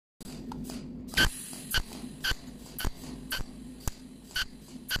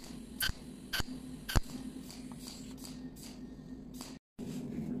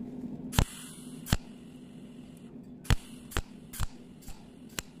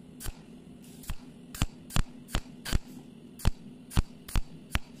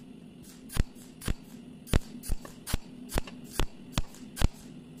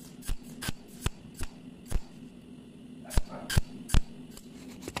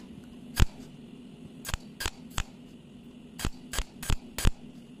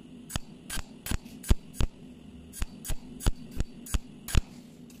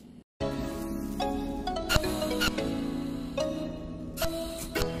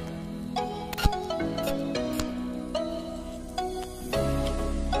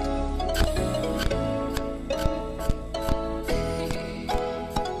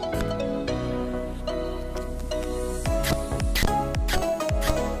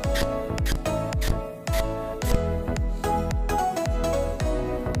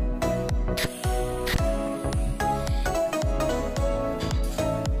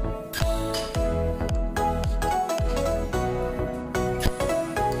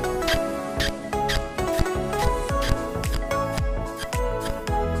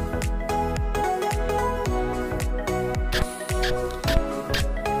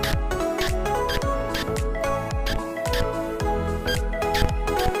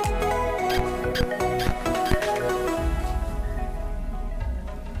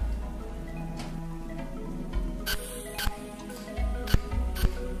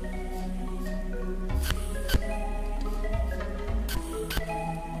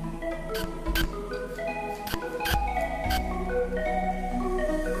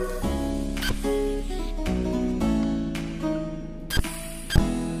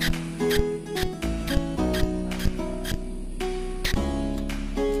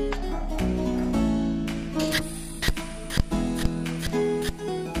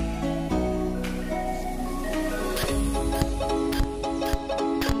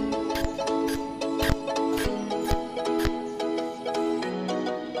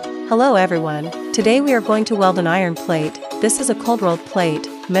Hello everyone, today we are going to weld an iron plate. This is a cold rolled plate.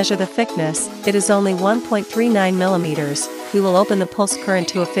 Measure the thickness, it is only 1.39 millimeters. We will open the pulse current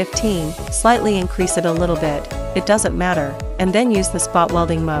to a 15, slightly increase it a little bit, it doesn't matter, and then use the spot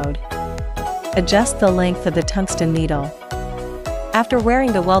welding mode. Adjust the length of the tungsten needle. After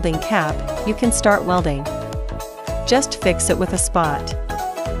wearing the welding cap, you can start welding. Just fix it with a spot.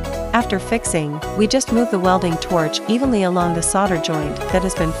 After fixing, we just move the welding torch evenly along the solder joint that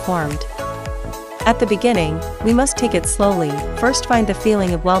has been formed. At the beginning, we must take it slowly. First find the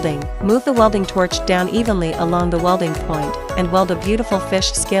feeling of welding, move the welding torch down evenly along the welding point, and weld a beautiful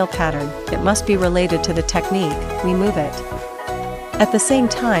fish scale pattern. It must be related to the technique we move it. At the same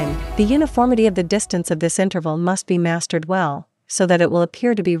time, the uniformity of the distance of this interval must be mastered well, so that it will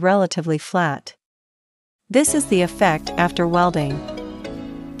appear to be relatively flat. This is the effect after welding.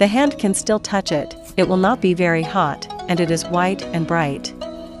 The hand can still touch it, it will not be very hot, and it is white and bright.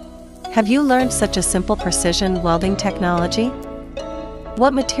 Have you learned such a simple precision welding technology?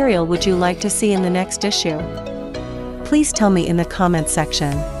 What material would you like to see in the next issue? Please tell me in the comments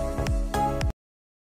section.